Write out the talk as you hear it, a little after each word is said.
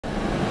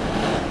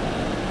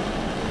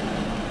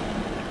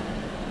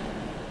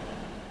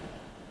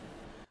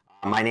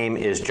My name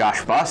is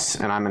Josh Buss,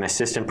 and I'm an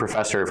assistant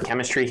professor of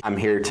chemistry. I'm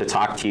here to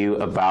talk to you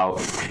about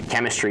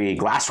chemistry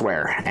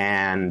glassware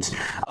and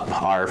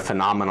our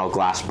phenomenal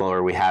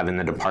glassblower we have in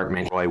the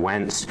department,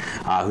 Wentz,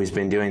 who's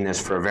been doing this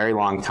for a very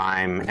long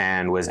time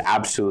and was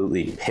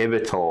absolutely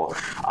pivotal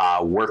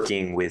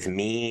working with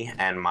me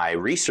and my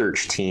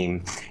research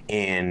team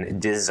in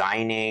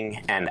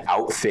designing and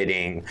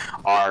outfitting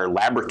our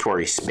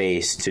laboratory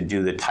space to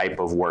do the type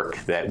of work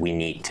that we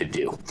need to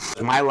do.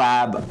 My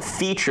lab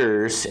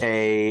features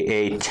a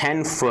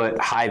 10-foot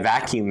high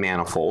vacuum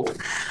manifold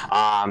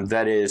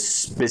that is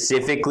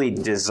specifically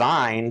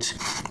designed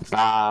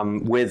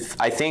with,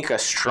 I think, a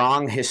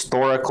strong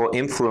historical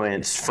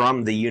influence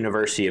from the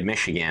University of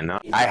Michigan.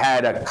 I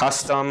had a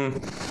custom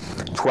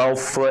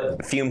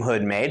 12-foot fume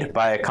hood made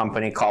by a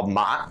company called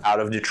Mott out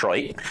of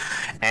Detroit.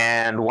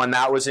 And when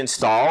that was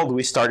installed,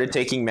 we started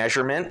taking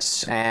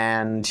measurements,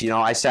 and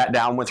I sat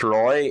down with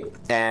Roy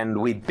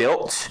and we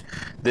built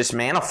this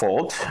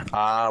manifold,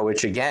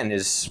 which again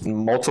is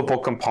multiple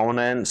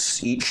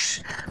components.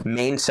 Each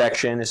main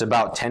section is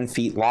about 10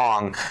 feet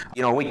long.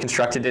 We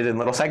constructed it in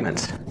little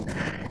segments.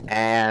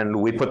 And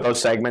we put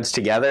those segments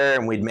together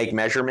and we'd make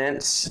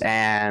measurements,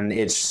 and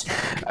it's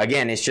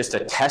just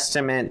a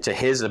testament to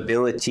his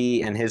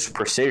ability and his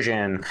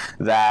precision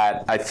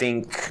that I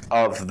think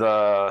of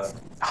the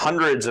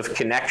hundreds of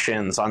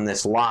connections on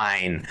this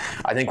line,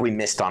 I think we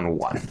missed on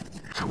one.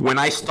 When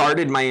I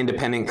started my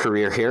independent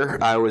career here,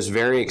 I was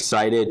very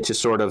excited to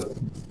sort of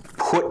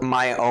put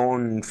my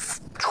own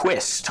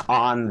twist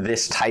on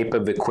this type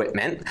of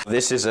equipment.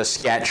 This is a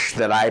sketch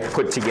that I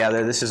put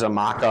together. This is a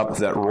mock-up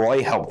that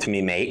Roy helped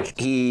me make.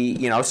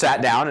 He,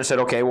 sat down and said,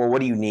 okay, well, what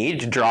do you need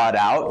to draw it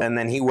out? And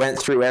then he went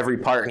through every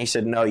part and he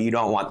said, no, you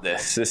don't want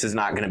this. This is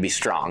not going to be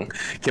strong.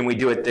 Can we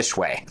do it this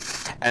way?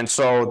 And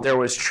so there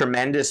was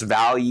tremendous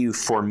value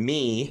for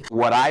me.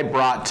 What I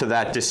brought to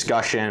that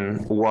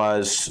discussion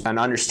was an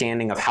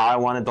understanding of how I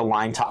wanted the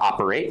line to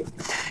operate.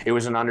 It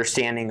was an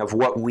understanding of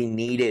what we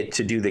needed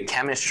to do the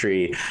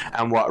chemistry,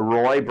 and what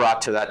Roy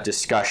brought to that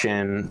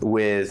discussion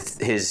with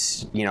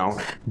his,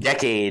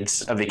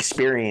 decades of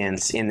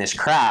experience in this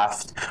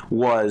craft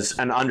was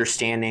an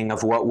understanding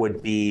of what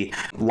would be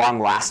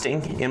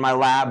long-lasting in my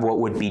lab, what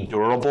would be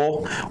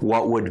durable,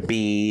 what would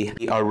be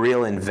a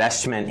real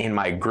investment in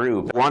my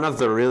group. One of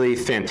the really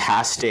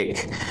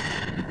fantastic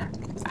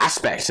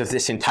aspects of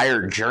this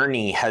entire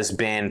journey has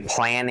been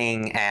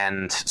planning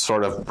and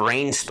sort of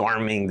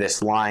brainstorming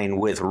this line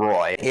with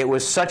Roy. It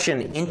was such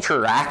an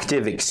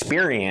interactive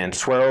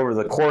experience where over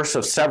the course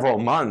of several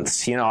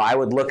months, I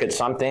would look at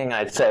something,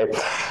 I'd say,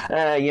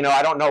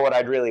 I don't know what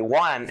I'd really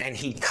want, and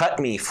he'd cut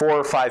me 4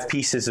 or 5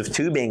 pieces of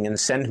tubing and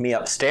send me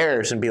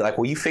upstairs and be like,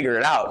 well, you figure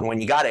it out, and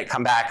when you got it,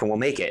 come back and we'll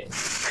make it.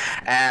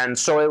 And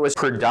so it was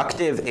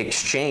productive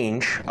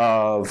exchange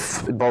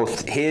of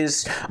both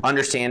his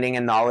understanding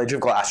and knowledge of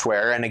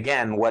glassware, and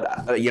again,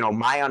 what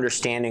my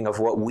understanding of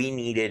what we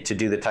needed to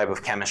do the type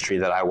of chemistry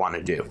that I want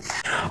to do.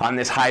 On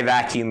this high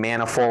vacuum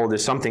manifold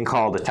is something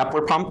called a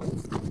Tepler pump.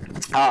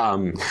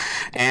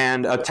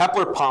 And a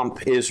Tepler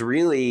pump is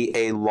really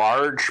a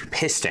large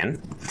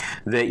piston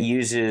that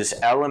uses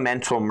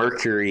elemental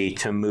mercury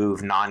to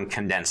move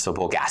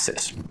non-condensable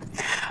gases.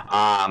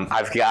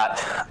 I've got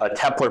a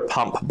Tepler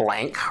pump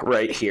blank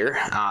right here.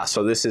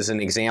 So this is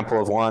an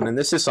example of one, and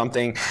this is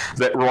something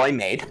that Roy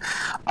made.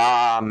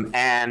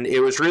 And it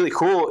was really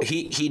cool.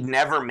 He'd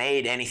never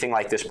made anything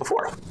like this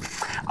before.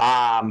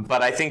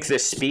 But I think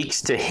this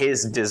speaks to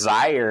his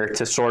desire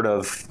to sort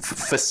of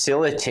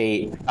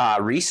facilitate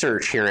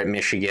research here at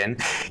Michigan.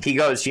 He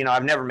goes,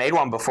 I've never made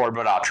one before,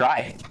 but I'll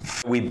try.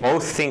 We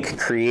both think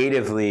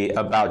creatively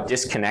about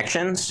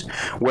disconnections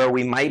where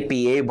we might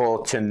be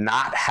able to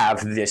not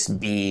have this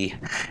be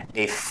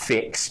a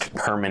fixed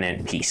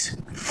permanent piece.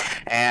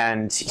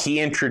 And he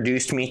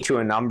introduced me to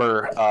a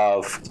number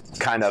of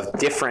kind of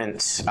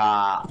different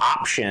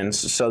options.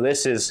 So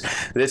this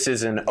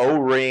is an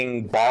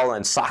O-ring ball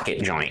and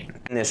socket joint.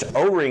 And this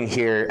O-ring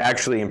here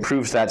actually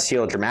improves that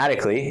seal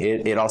dramatically.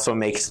 It also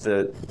makes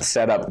the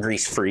setup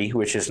grease-free,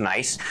 which is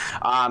nice.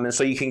 And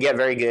so you can get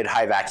very good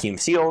high vacuum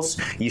seals.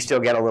 You still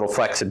get a little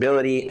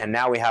flexibility. And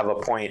now we have a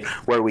point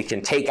where we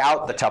can take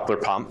out the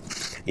Tepler pump.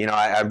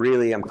 I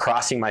really am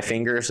crossing my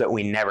fingers that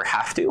we never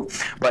have to.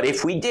 But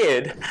if we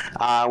did,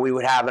 we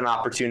would have an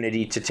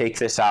opportunity to take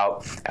this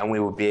out, and we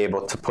would be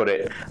able to put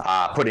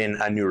in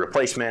a new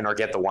replacement or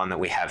get the one that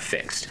we have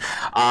fixed.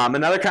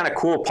 Another kind of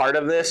cool part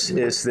of this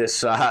is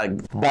this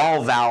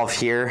ball valve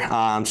here.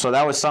 So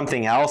that was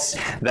something else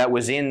that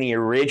was in the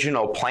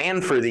original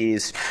plan for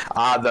these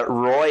that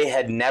Roy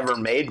had never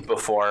made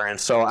before. And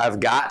so I've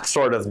got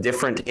sort of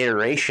different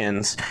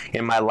iterations.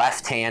 In my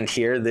left hand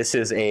here, this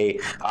is a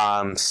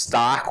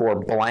stock or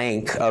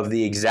blank of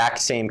the exact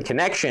same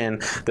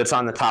connection that's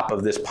on the top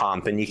of this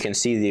pump. And you can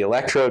see the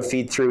electrode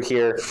feed through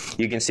here.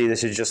 You can see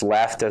this is just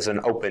left as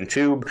an open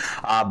tube,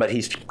 but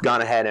he's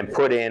gone ahead and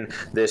put in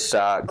this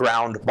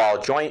ground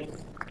ball joint.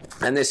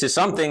 And this is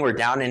something we're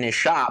down in his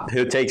shop,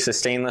 who takes a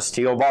stainless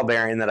steel ball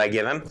bearing that I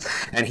give him,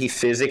 and he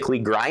physically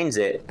grinds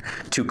it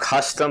to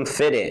custom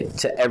fit it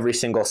to every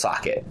single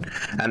socket.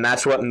 And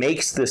that's what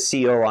makes the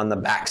seal on the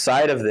back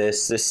side of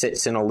this. This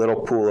sits in a little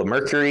pool of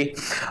mercury,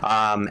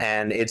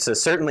 and it's a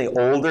certainly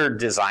older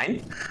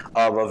design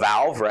of a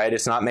valve, right?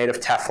 It's not made of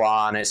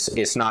Teflon.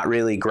 It's not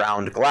really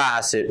ground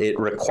glass. It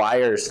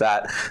requires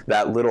that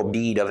little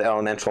bead of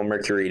elemental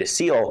mercury to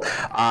seal,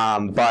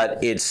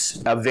 but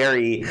it's a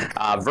very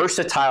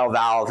versatile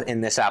valve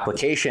in this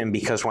application,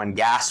 because when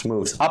gas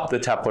moves up the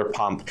Tepler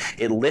pump,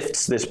 it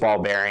lifts this ball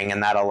bearing,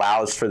 and that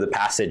allows for the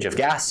passage of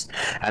gas.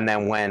 And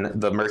then when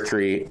the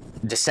mercury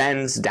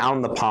descends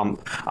down the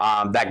pump,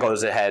 that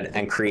goes ahead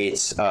and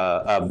creates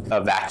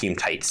a vacuum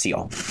tight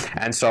seal.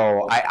 And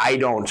so I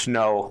don't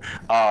know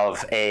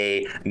of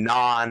a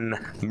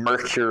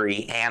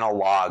non-mercury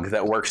analog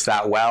that works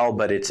that well,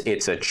 but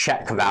it's a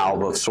check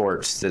valve of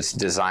sorts that's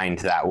designed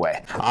that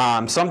way.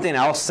 Something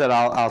else that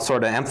I'll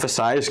sort of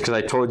emphasize, because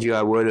I told you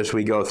I would as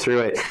we go through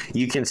it,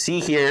 you can see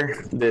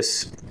here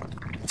this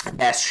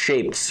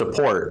S-shaped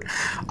support.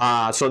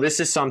 So this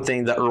is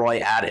something that Roy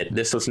added.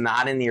 This was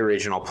not in the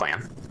original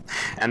plan.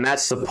 And that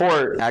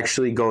support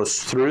actually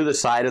goes through the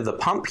side of the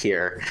pump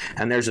here,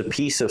 and there's a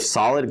piece of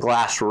solid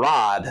glass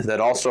rod that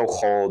also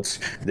holds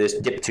this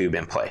dip tube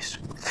in place.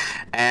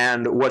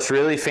 And what's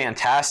really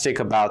fantastic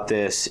about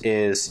this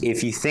is,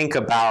 if you think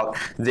about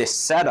this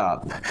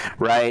setup,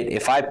 right,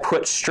 if I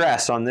put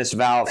stress on this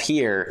valve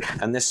here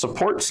and this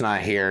support's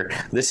not here,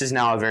 this is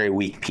now a very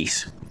weak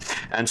piece.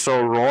 And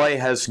so Roy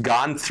has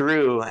gone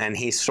through and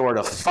he's sort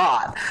of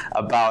thought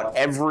about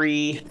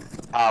every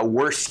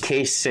worst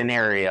case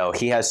scenario.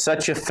 He has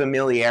such a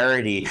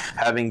familiarity,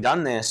 having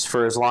done this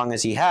for as long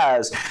as he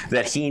has,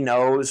 that he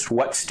knows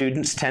what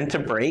students tend to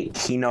break.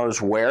 He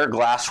knows where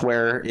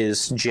glassware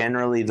is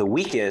generally the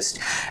weakest.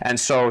 And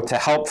so to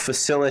help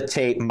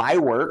facilitate my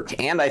work,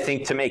 and I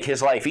think to make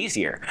his life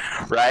easier,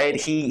 right,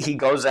 he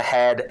goes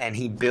ahead and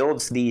he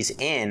builds these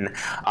in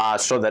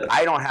so that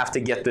I don't have to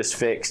get this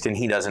fixed and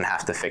he doesn't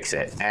have to fix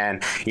it.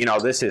 And you know,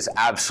 this is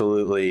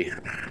absolutely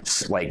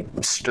like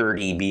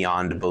sturdy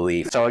beyond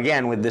belief. So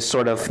again, with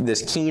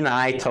this keen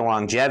eye to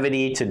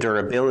longevity, to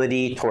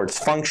durability, towards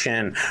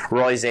function,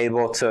 Roy's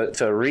able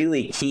to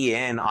really key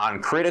in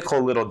on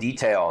critical little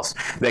details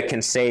that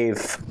can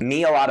save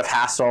me a lot of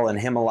hassle and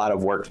him a lot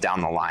of work down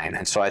the line.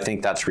 And so I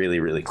think that's really,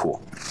 really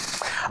cool.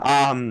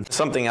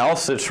 Something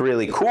else that's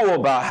really cool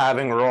about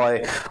having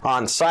Roy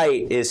on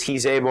site is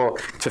he's able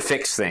to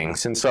fix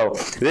things. And so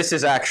this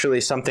is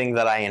actually something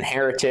that I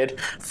inherited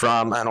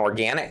from an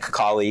organic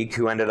colleague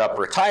who ended up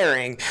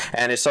retiring,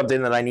 and it's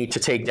something that I need to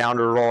take down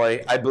to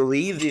Roy. I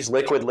believe these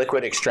liquid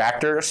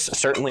extractors,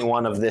 certainly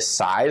one of this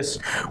size,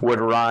 would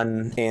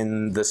run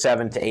in the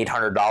 $700 to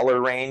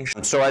 $800 range.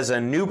 So as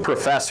a new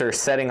professor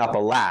setting up a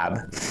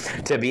lab,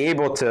 to be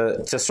able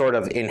to sort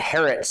of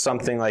inherit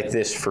something like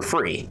this for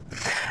free,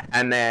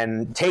 and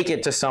then take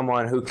it to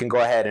someone who can go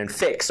ahead and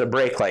fix a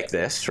break like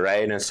this,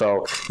 right? And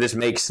so this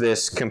makes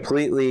this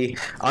completely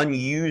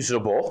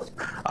unusable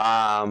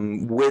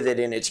with it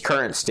in its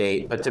current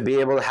state, but to be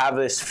able to have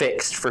this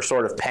fixed for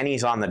sort of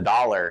pennies on the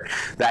dollar,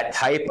 that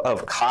type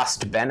of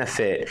cost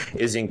benefit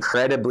is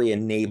incredibly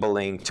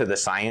enabling to the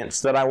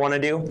science that I want to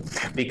do,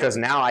 because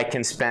now I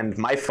can spend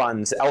my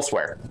funds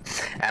elsewhere,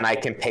 and I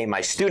can pay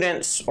my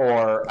students,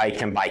 or I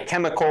can buy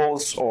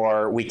chemicals,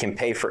 or we can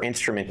pay for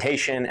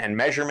instrumentation and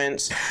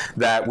measurements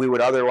that we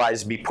would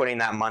otherwise be putting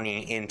that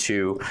money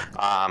into,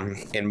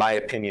 in my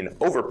opinion,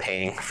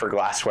 overpaying for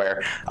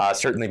glassware,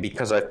 certainly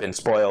because I've been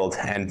spoiled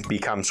and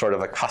become sort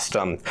of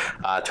accustomed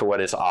to what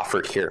is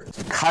offered here.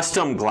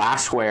 Custom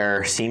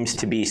glassware seems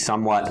to be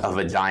somewhat of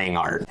a dying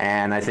art,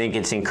 and I think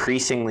it's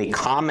increasingly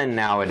common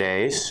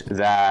nowadays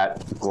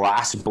that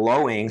glass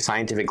blowing,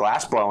 scientific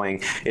glass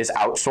blowing, is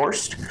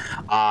outsourced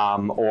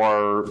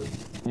or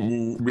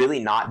really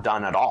not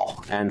done at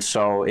all. And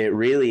so it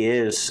really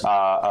is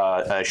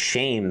a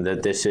shame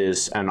that this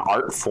is an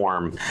art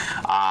form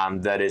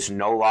that is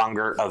no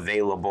longer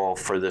available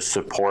for the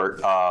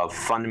support of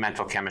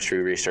fundamental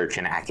chemistry research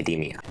in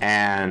academia.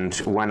 And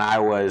when I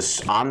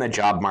was on the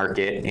job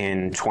market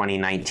in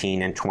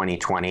 2019 and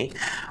 2020,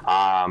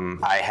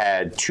 I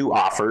had two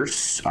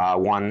offers,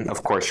 one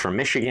of course from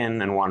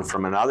Michigan and one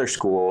from another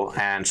school,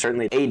 and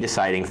certainly a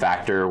deciding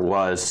factor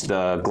was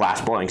the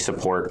glass blowing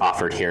support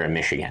offered here in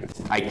Michigan.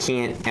 I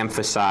can't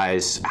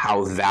emphasize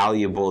how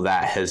valuable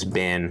that has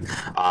been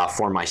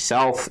for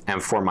myself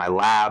and for my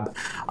lab.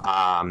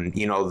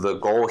 You know, the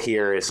goal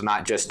here is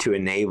not just to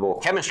enable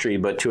chemistry,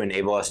 but to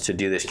enable us to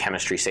do this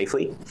chemistry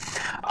safely.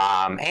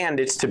 And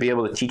it's to be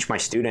able to teach my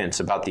students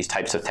about these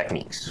types of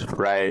techniques,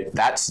 right?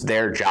 That's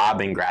their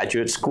job in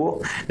graduate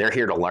school. They're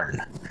here to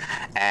learn,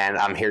 and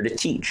I'm here to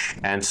teach.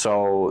 And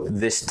so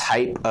this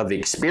type of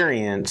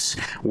experience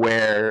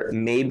where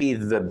maybe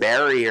the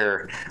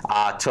barrier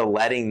to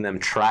letting them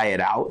try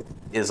it out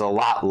is a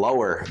lot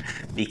lower,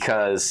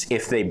 because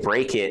if they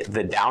break it,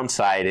 the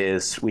downside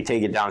is we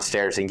take it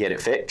downstairs and get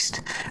it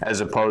fixed,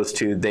 as opposed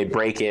to they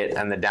break it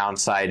and the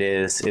downside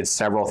is it's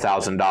several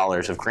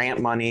 $1,000s of grant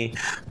money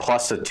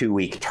plus a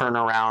 2-week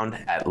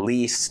turnaround at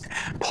least,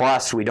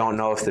 plus we don't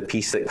know if the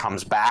piece that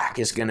comes back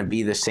is going to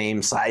be the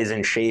same size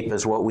and shape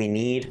as what we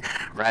need,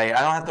 right?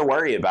 I don't have to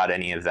worry about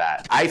any of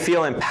that. I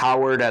feel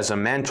empowered as a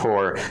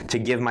mentor to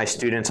give my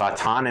students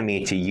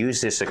autonomy to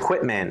use this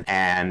equipment,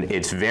 and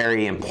it's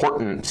very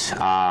important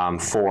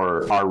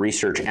for our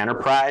research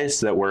enterprise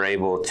that we're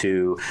able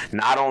to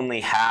not only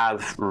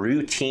have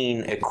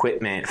routine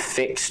equipment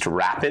fixed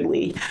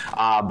rapidly,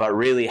 but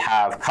really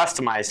have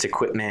customized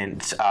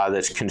equipment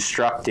that's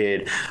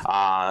constructed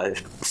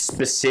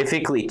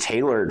specifically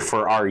tailored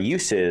for our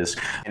uses,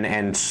 and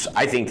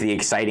I think the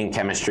exciting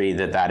chemistry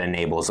that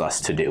enables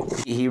us to do.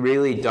 He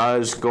really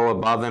does go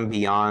above and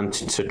beyond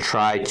to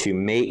try to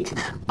make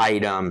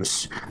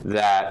items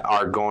that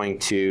are going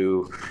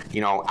to,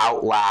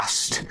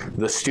 outlast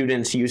the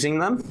students using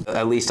them.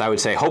 At least I would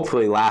say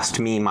hopefully last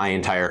me my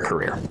entire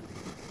career.